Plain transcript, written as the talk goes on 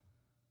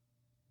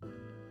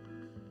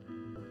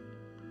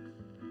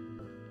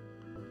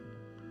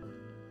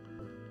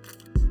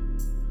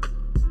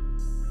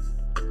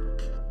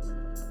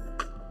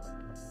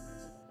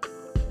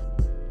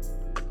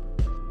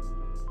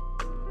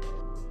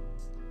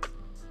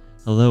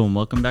Hello and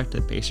welcome back to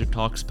the Pacer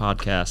Talks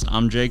podcast.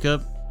 I'm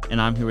Jacob,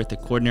 and I'm here with the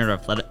coordinator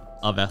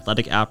of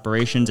athletic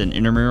operations and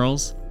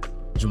intramurals,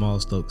 Jamal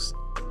Stokes.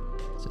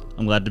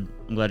 I'm glad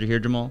you're here,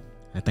 Jamal.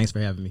 Thanks for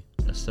having me.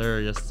 Yes, sir.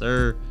 Yes,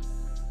 sir.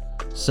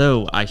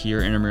 So I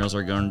hear intramurals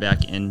are going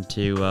back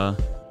into going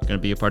to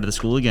be a part of the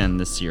school again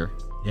this year.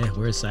 Yeah,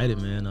 we're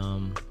excited,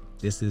 man.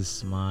 This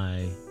is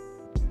my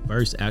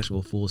first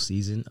actual full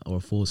season or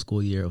full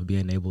school year of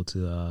being able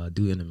to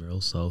do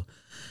intramurals. So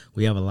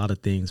we have a lot of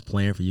things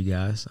planned for you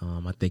guys.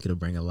 I think it'll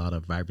bring a lot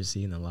of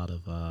vibrancy and a lot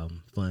of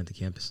fun to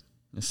campus.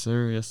 Yes,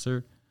 sir. Yes,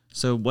 sir.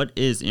 So what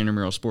is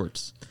intramural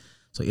sports?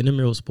 So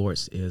intramural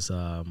sports is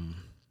a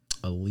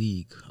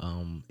league,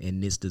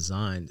 and it's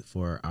designed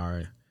for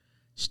our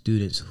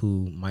students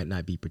who might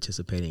not be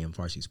participating in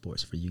varsity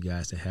sports, for you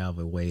guys to have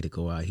a way to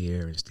go out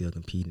here and still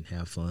compete and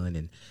have fun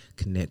and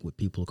connect with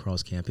people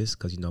across campus,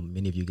 because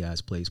many of you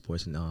guys play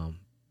sports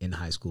in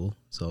high school.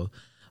 So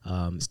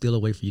it's still a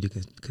way for you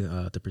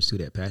to pursue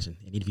that passion.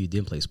 And even if you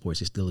didn't play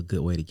sports, it's still a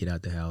good way to get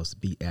out the house,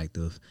 be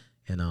active,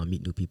 and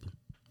meet new people.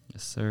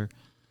 Yes, sir.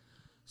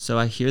 So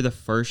I hear the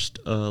first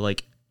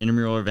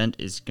intramural event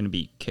is going to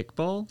be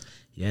kickball.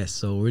 Yes,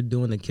 so we're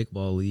doing the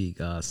kickball league.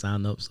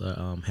 Sign-ups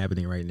are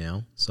happening right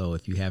now. So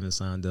if you haven't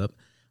signed up,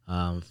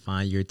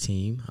 find your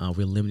team.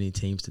 We're limiting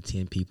teams to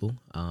 10 people.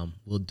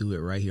 We'll do it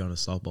right here on the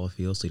softball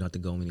field, so you don't have to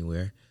go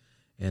anywhere.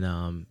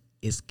 And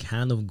it's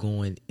kind of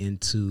going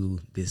into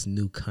this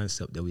new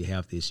concept that we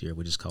have this year,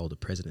 which is called the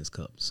President's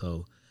Cup.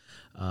 So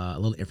a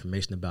little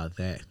information about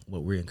that.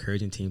 What we're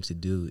encouraging teams to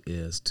do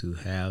is to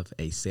have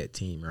a set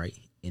team, right?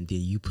 And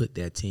then you put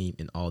that team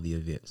in all the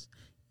events.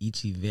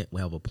 Each event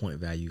will have a point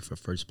value for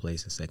first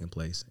place and second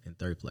place and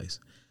third place.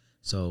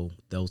 So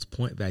those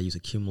point values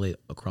accumulate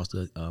across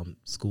the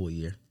school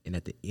year. And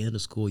at the end of the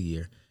school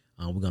year,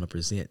 we're going to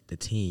present the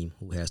team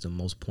who has the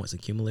most points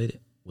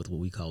accumulated with what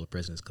we call the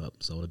President's Cup.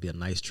 So it'll be a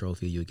nice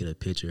trophy. You'll get a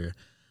picture.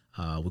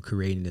 We're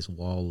creating this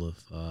wall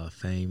of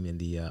fame in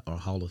the or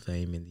Hall of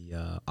Fame in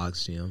the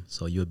Ox Gym.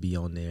 So you'll be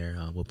on there.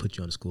 We'll put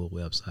you on the school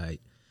website.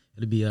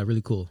 It'll be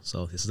really cool.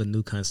 So this is a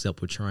new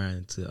concept. We're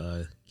trying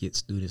to get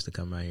students to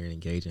come out here and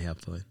engage and have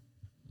fun.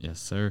 Yes,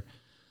 sir.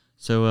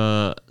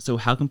 So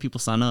how can people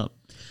sign up?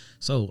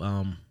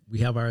 So we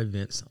have our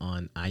events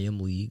on IM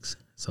Leagues.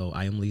 So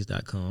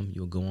imleagues.com.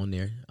 You'll go on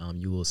there.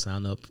 You will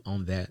sign up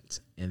on that,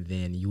 and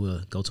then you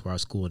will go to our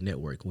school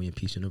network, William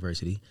Peace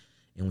University.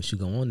 And once you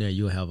go on there,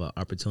 you'll have an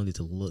opportunity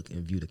to look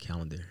and view the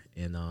calendar.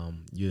 And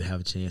you'll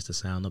have a chance to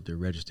sign up to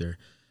register.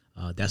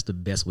 That's the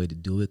best way to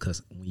do it,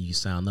 because when you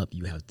sign up,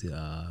 you have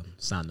to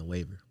sign the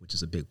waiver, which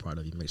is a big part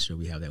of it. Make sure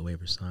we have that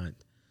waiver signed.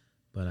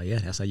 But, yeah,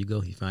 that's how you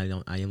go. You find it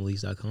on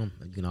imleagues.com.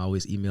 You can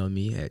always email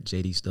me at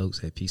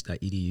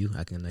jdstokes@peace.edu.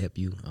 I can help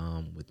you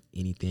with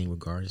anything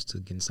regards to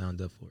getting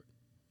signed up for it.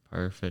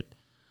 Perfect.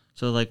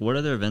 So, what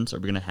other events are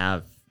we going to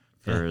have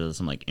for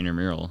some,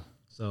 intramural?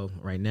 So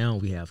right now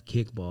we have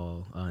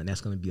kickball, and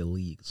that's going to be a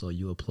league. So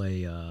you will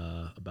play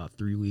about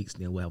 3 weeks,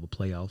 then we'll have a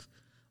playoff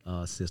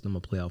system,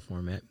 a playoff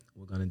format.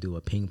 We're going to do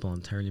a ping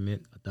pong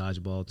tournament, a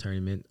dodgeball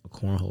tournament, a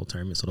cornhole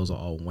tournament. So those are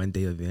all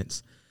one-day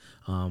events.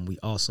 We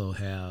also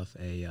have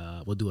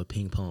we'll do a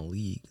ping pong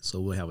league. So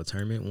we'll have a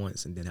tournament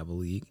once and then have a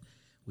league.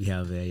 We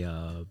have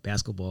a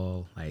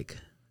basketball,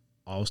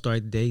 all-star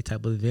day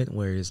type of event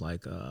where it's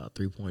a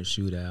three-point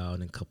shootout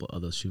and a couple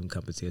other shooting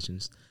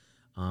competitions.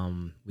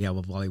 We have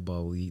a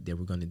volleyball league that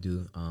we're going to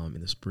do in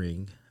the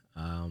spring.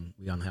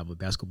 We're going to have a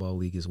basketball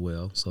league as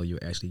well, so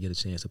you'll actually get a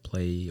chance to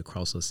play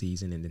across the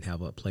season and then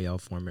have a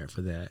playoff format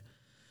for that.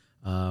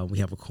 We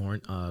have a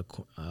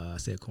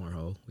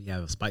cornhole. We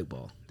have a spike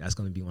ball. That's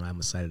going to be one I'm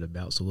excited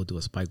about, so we'll do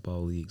a spike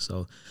ball league.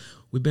 So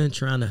we've been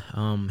trying to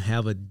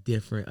have a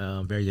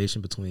different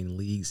variation between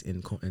leagues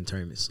and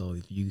tournaments. So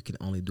if you can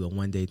only do a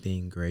one-day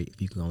thing, great.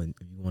 If you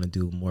want to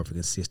do more of a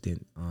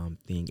consistent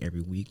thing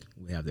every week,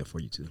 we have that for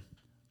you too.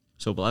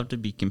 So we'll have to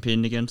be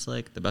competing against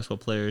the basketball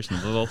players and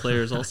the volleyball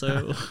players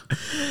also.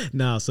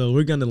 No, so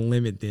we're gonna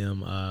limit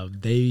them.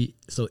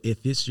 So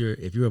if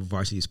you're a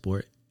varsity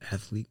sport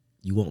athlete,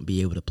 you won't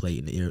be able to play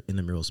in the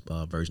intramural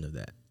version of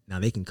that. Now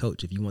they can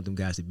coach. If you want them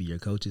guys to be your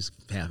coaches,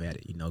 have at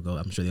it. Go.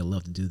 I'm sure they'll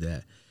love to do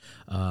that.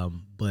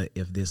 But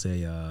if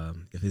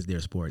it's their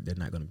sport, they're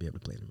not gonna be able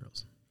to play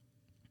intramurals.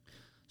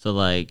 So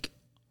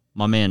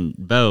my man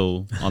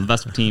Bo on the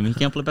basketball team, he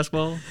can't play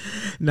basketball?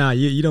 Nah,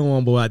 you don't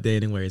want Bo out there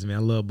anyways, man. I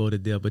love Bo to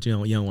death, but you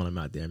don't want him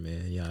out there,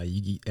 man. Yeah,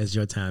 it's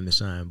your time to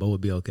shine. Bo will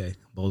be okay.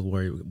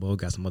 Bo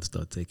got some other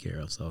stuff to take care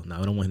of. So,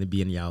 I don't want him to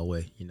be in y'all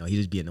way. He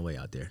just be in the way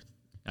out there.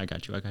 I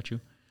got you.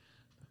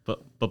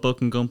 But Bo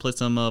can go and play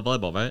some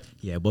volleyball, right?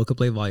 Yeah, Bo can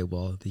play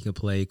volleyball. He can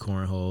play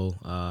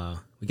cornhole.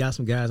 We got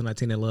some guys on our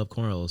team that love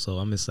cornhole, so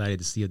I'm excited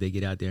to see if they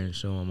get out there and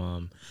show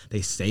them. They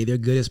say they're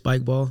good at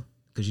spike ball,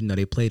 because,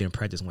 they played in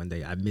practice one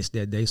day. I missed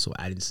that day, so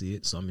I didn't see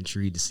it. So I'm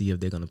intrigued to see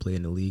if they're going to play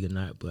in the league or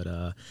not. But,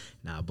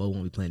 Bo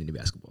won't be playing any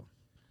basketball.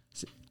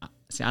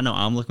 See, I know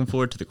I'm looking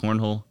forward to the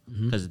cornhole,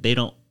 because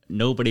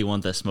nobody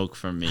wants that smoke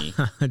from me.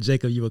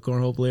 Jacob, you a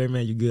cornhole player,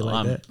 man? You good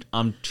that?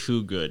 I'm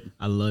too good.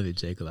 I love it,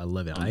 Jacob. I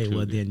love it. All right,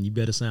 well, then you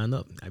better sign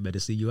up. I better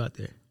see you out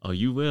there. Oh,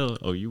 you will.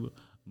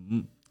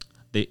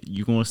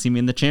 You gonna see me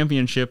in the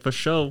championship for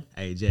sure.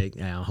 Hey, Jake,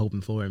 I'm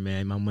hoping for it,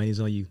 man. My money's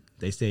on you.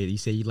 You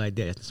say you like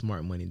that. That's the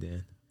smart money,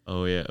 then.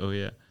 Oh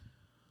yeah.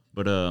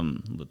 But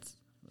let's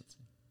see.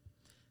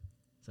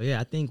 So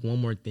yeah, I think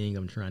one more thing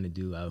I'm trying to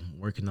do. I'm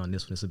working on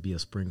this one. This will be a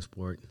spring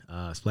sport.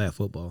 It's flag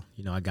football.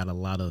 I got a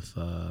lot of.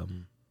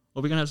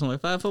 We're gonna have some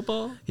like flag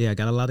football. Yeah, I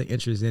got a lot of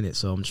interest in it,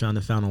 so I'm trying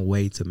to find a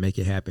way to make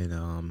it happen.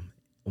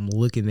 I'm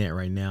looking at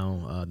right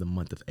now the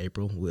month of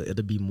April.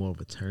 It'll be more of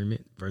a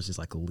tournament versus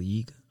like a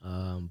league.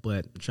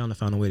 But I'm trying to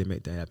find a way to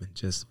make that happen.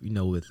 Just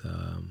with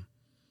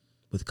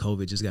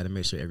COVID, just got to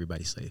make sure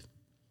everybody's safe.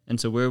 And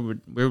so where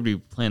would we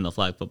play in the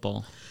flag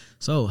football?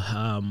 So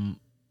I'm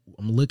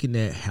looking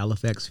at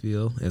Halifax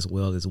Field as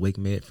well as Wake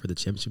Med for the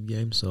championship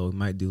game. So we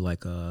might do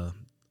like a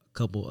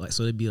couple.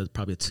 So it'd be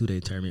probably a 2-day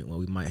tournament where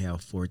we might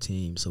have 4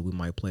 teams. So we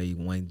might play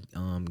one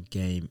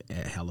game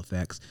at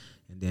Halifax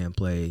and then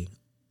play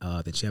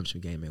the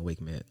championship game at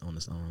Wake Med on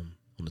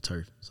the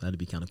turf. So that'd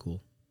be kind of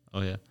cool.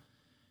 Oh yeah,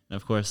 and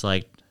of course,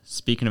 like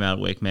speaking about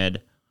Wake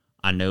Med,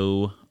 I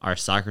know our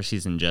soccer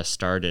season just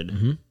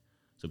started,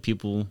 so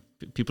people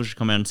should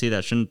come out and see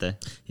that, shouldn't they?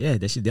 Yeah,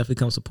 they should definitely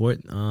come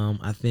support.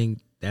 I think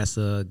that's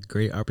a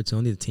great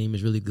opportunity. The team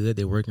is really good.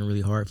 They're working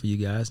really hard for you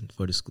guys to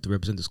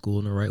represent the school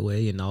in the right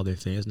way and all their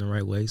fans in the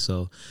right way.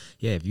 So,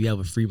 yeah, if you have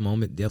a free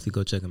moment, definitely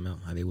go check them out.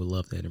 They would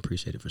love that and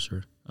appreciate it for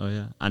sure. Oh,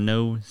 yeah. I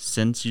know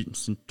since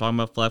talking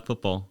about flag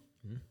football,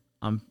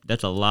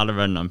 that's a lot of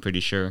running, I'm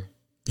pretty sure.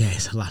 Yeah,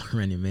 it's a lot of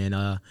running, man.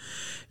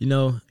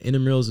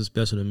 Intramurals is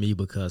special to me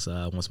because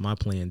once my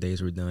playing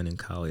days were done in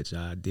college,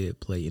 I did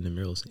play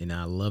intramurals, and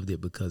I loved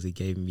it because it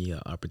gave me an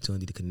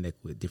opportunity to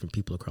connect with different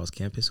people across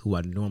campus who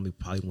I normally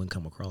probably wouldn't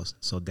come across.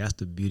 So that's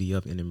the beauty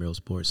of intramural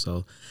sports.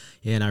 So,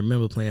 yeah, and I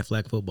remember playing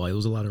flag football. It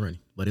was a lot of running,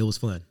 but it was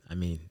fun. I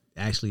mean,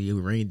 actually, it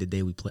rained the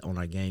day we played on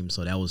our game,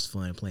 so that was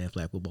fun playing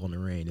flag football in the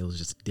rain. It was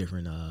just a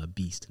different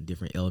beast, a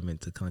different element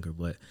to conquer.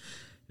 But,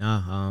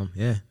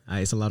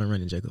 it's a lot of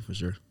running, Jacob, for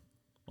sure.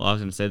 Well, I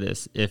was going to say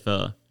this. If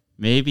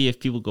maybe if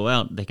people go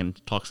out, they can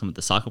talk some of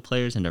the soccer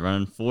players into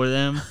running for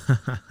them.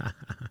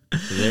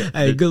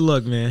 Hey, good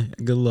luck, man.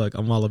 Good luck.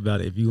 I'm all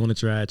about it. If you want to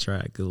try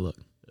it. Good luck.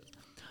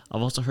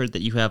 I've also heard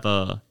that you have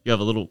a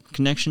little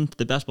connection to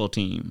the basketball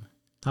team.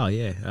 Oh,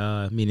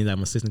 yeah. Meaning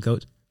I'm assistant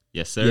coach?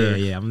 Yes, sir.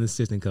 Yeah. I'm an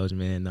assistant coach,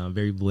 man. I'm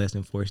very blessed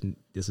and fortunate.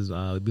 This is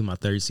it'll be my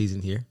 3rd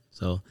season here,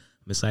 so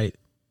I'm excited.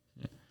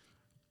 Yeah.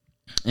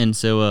 And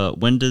so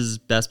when does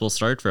basketball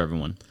start for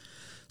everyone?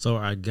 So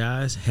our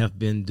guys have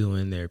been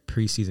doing their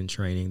preseason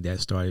training that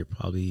started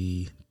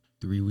probably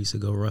 3 weeks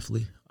ago,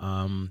 roughly.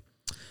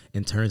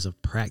 In terms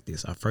of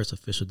practice, our first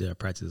official day of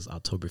practice is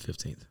October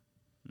 15th.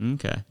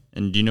 Okay.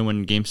 And do you know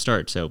when games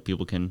start so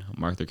people can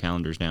mark their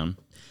calendars down?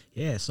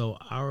 Yeah, so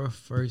our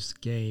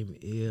first game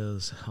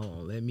is,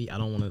 hold on, I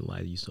don't want to lie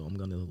to you, so I'm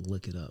going to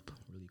look it up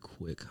really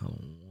quick. Hold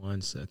on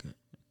 1 second.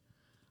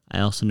 I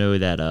also know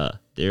that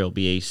there will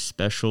be a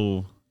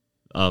special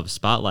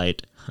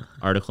spotlight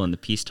article in the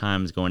Peace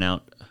Times going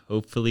out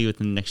hopefully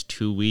within the next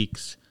 2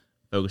 weeks,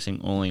 focusing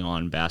only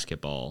on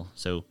basketball.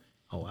 So,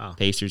 wow.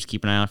 Pacers,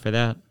 keep an eye out for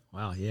that.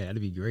 Wow, yeah,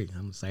 that'd be great.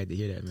 I'm excited to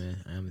hear that,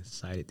 man. I'm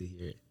excited to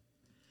hear it.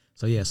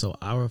 So, yeah,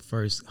 our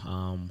first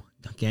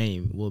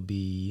game will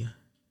be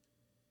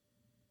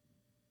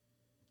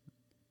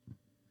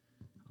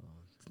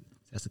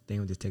that's the thing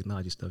with this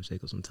technology stuff,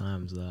 Jacob.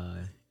 Sometimes it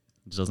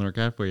just doesn't work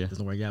out for you. It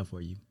doesn't work out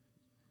for you.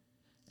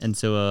 And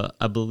so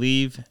I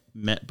believe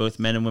both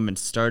men and women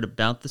start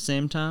about the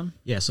same time?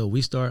 Yeah, so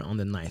we start on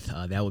the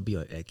 9th. That would be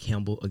at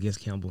Campbell, against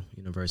Campbell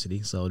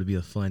University. So it'll be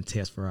a fun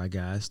test for our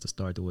guys to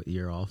start the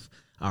year off.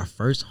 Our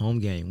first home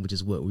game, which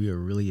is what we are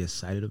really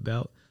excited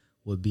about,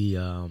 would be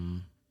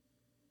on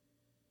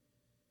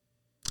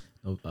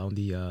the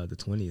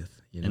 20th.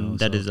 And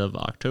that is of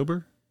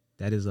October?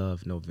 That is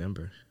of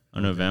November. Oh,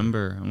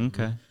 November.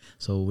 Okay.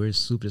 So we're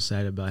super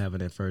excited about having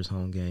that first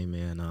home game,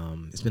 and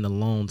it's been a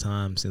long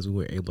time since we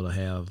were able to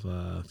have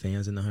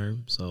fans in the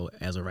Herm. So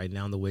as of right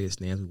now, the way it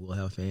stands, we will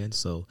have fans.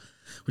 So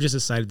we're just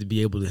excited to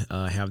be able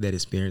to have that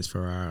experience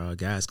for our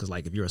guys, because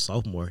like if you're a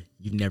sophomore,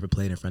 you've never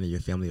played in front of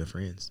your family or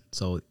friends.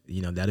 So,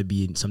 that'll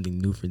be something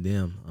new for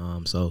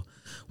them. So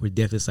we're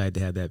definitely excited to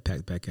have that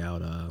packed back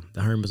out.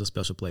 The Herm is a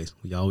special place.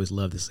 We always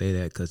love to say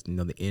that because,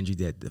 the energy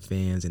that the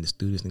fans and the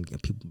students and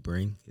people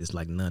bring is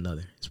like none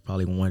other. It's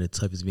probably one of the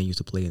toughest venues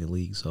to play in the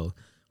league. So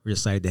we're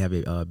excited to have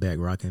it back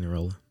rocking and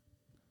rolling.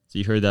 So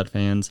you heard that,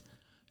 fans.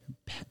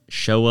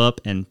 Show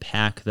up and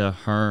pack the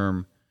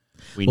Herm.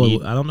 I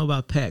don't know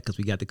about pack because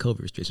we got the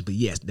COVID restrictions, but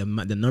yes, the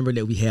number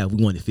that we have,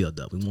 we want it filled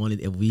up. We want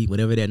it,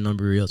 whatever that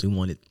number is, we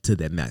want it to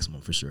that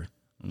maximum for sure.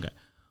 Okay.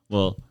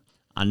 Well,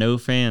 I know,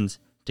 fans,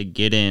 to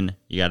get in,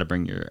 you got to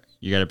bring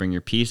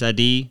your Peace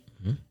ID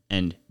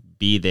and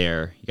be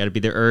there. You got to be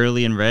there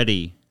early and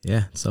ready.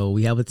 Yeah. So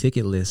we have a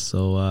ticket list.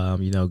 So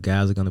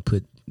guys are gonna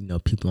put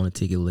people on the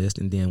ticket list,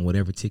 and then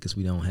whatever tickets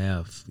we don't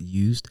have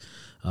used,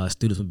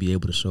 students will be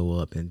able to show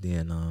up, and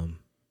then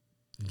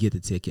get the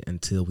ticket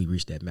until we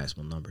reach that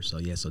maximum number. So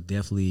yeah, so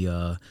definitely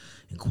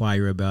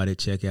inquire about it,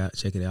 check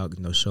it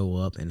out, show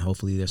up, and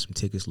hopefully there's some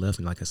tickets left.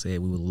 And like I said,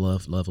 we would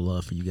love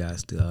for you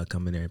guys to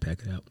come in there and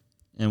pack it out.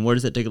 And what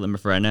is that ticket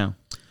limit for right now?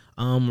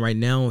 Right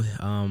now,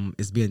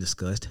 it's being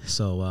discussed.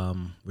 So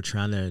we're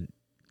trying to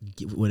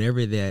get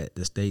whatever that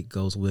the state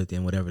goes with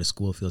and whatever the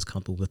school feels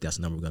comfortable with, that's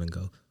the number we're going to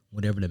go.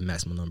 Whatever the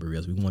maximum number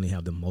is, we want to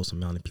have the most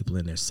amount of people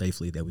in there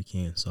safely that we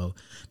can. So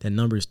that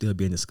number is still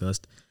being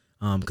discussed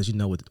because,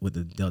 with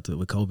the Delta,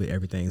 with COVID,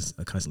 everything's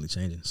constantly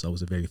changing. So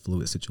it's a very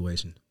fluid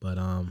situation. But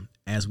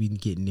as we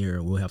get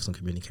nearer, we'll have some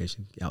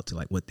communication out to,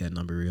 like, what that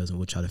number is, and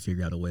we'll try to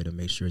figure out a way to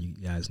make sure you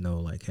guys know,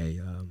 like, hey,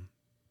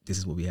 this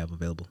is what we have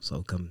available.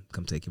 So come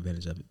take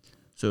advantage of it.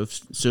 So if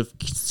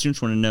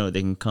students want to know,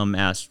 they can come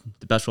ask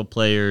the basketball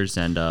players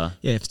and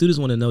if students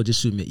want to know, just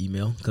shoot me an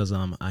email because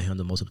I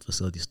handle most of the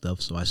facility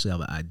stuff, so I should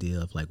have an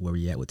idea of like where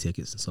we at with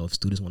tickets. So if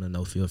students want to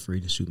know, feel free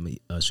to shoot me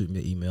an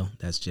email.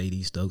 That's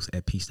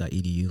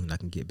jdstokes@peace.edu, and I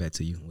can get back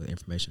to you with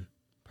information.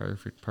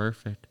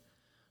 Perfect.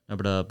 No,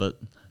 but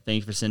thank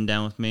you for sitting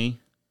down with me.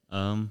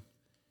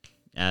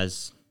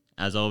 As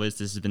always,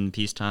 this has been the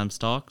Peace Times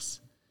Talks.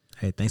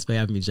 Hey, thanks for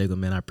having me, Jacob.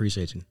 Man, I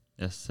appreciate you.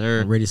 Yes,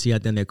 sir. I'm ready to see you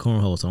out there in that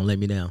cornhole, so don't let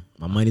me down.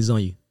 My money's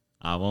on you.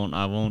 I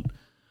won't.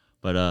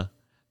 But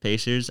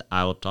Pacers,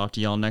 I will talk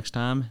to y'all next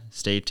time.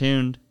 Stay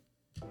tuned.